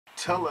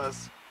tell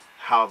us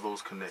how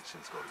those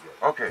connections go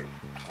together. Okay,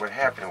 what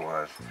happened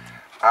was,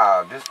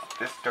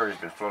 this story's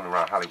been floating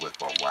around Hollywood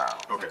for a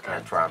while. Okay.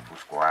 And Triumphal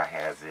Squad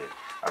has it.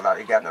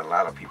 It got in a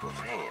lot of people's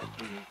hands.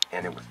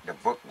 And the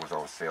book was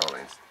on sale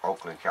in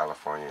Oakland,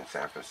 California, and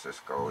San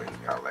Francisco, and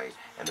LA.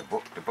 And the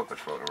book was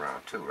floating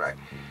around too, right?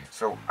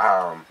 So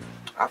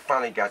I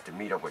finally got to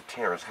meet up with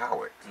Terrence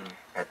Howard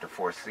at the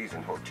Four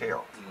Seasons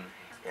Hotel.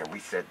 And we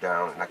sat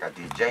down, like I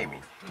did Jamie.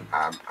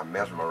 I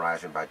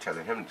mesmerized him by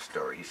telling him the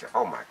story. He said,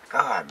 "Oh my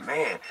God,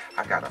 man,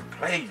 I gotta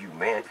play you,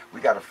 man.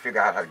 We gotta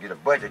figure out how to get a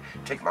budget.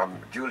 Take my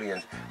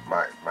Julian's,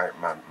 my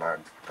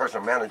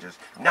personal manager's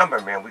number,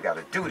 man. We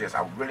gotta do this.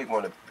 I really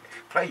want to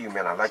play you,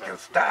 man. I like your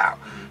style."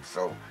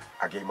 So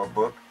I gave him a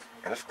book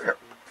and a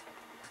script.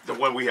 The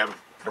one we have.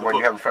 The one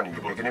you have in front of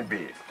you, Bigger Than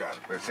Big. Got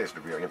it. But it says The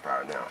Real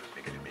Empire now,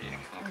 Bigger Than Big.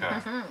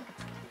 Okay.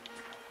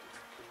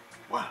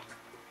 Wow.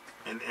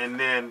 And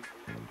then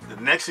the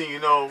next thing you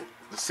know,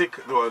 the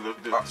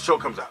show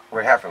comes out.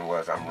 What happened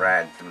was I'm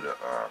riding through the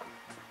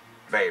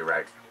bay,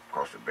 right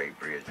across the Bay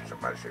Bridge, and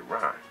somebody said,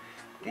 "Ron,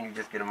 didn't you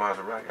just get a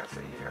Maserati?" I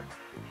said, "Yeah."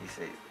 He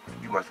said,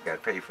 "You must have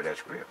got paid for that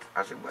script."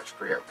 I said, "What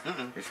script?"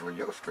 He said, "Well,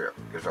 your script.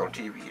 It's on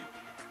TV."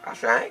 I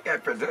said, "I ain't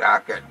got paid.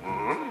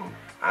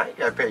 I ain't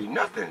got paid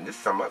nothing. This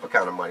is some other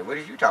kind of money. What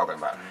are you talking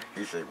about?"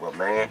 He said, "Well,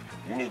 man,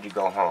 you need to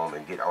go home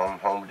and get on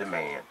Home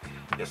Demand.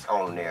 It's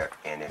on there."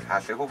 And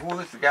I said, "Well, who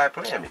is the guy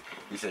playing me?"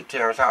 He said,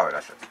 "Terrence Howard." I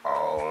said,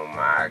 "Oh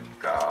my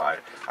God."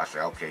 I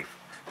said, "Okay,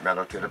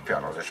 metal to the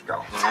pedal. Let's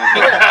go."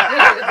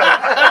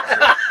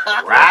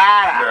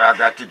 Right. I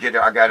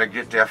gotta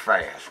get there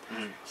fast.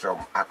 So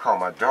I called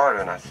my daughter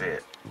and I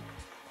said,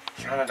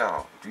 "China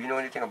Doll, do you know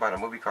anything about a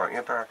movie called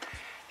Empire?"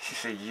 She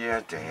said,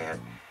 "Yeah, Dad.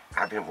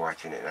 I've been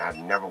watching it, and I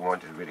never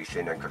wanted to really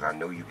say nothing because I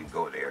know you can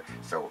go there.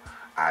 So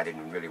I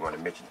didn't really want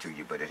to mention to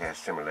you, but it has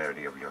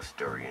similarity of your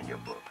story in your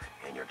book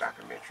and your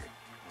documentary."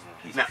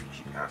 Now,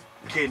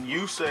 can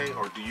you say,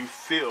 or do you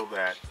feel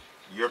that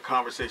your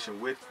conversation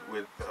with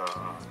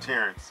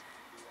Terrence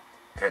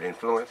had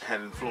influence?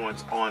 Had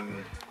influence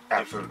on.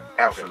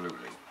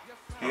 Absolutely.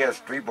 He has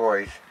 3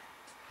 boys.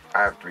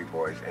 I have 3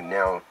 boys, and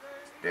now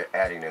they're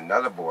adding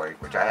another boy,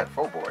 which I had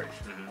 4 boys.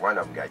 One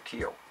of them got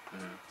killed.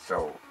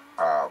 So,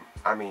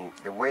 I mean,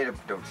 the way the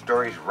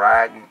story's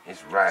riding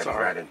is riding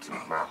right into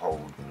my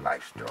whole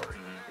life story.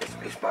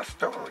 It's my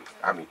story.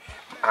 I mean,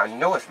 I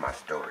know it's my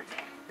story.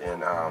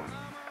 And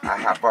I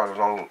have brought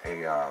along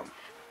a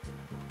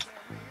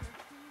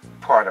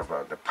part of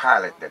the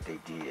pilot that they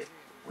did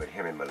with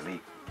him and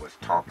Malik was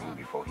talking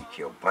before he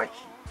killed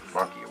Bunky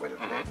or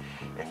whatever.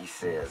 And he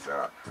says,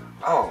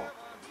 "Oh,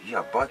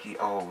 yeah, Bunky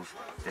owes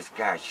this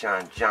guy,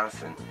 Sean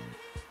Johnson,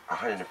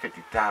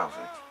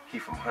 $150,000. He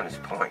from Hunters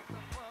Point.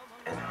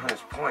 And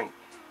Hunters Point,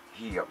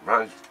 he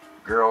runs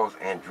girls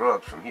and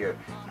drugs from here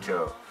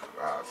to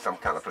some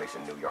kind of place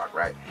in New York,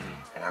 right?"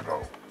 And I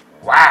go,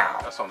 "Wow."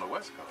 That's on the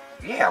West Coast.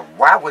 Yeah,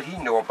 why would he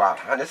know about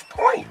Hunters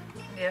Point?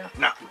 Yeah.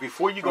 Now,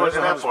 before you go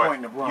to that point,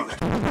 in the Bronx.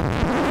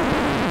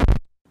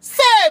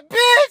 Say,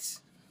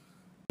 bitch!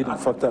 You done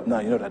fucked up now,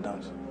 you know that,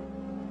 don't you?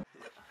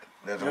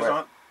 There's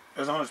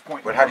There's a Hunters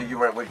Point. But how do you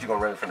run? What, you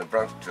gonna run from the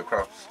Bronx to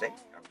across the state?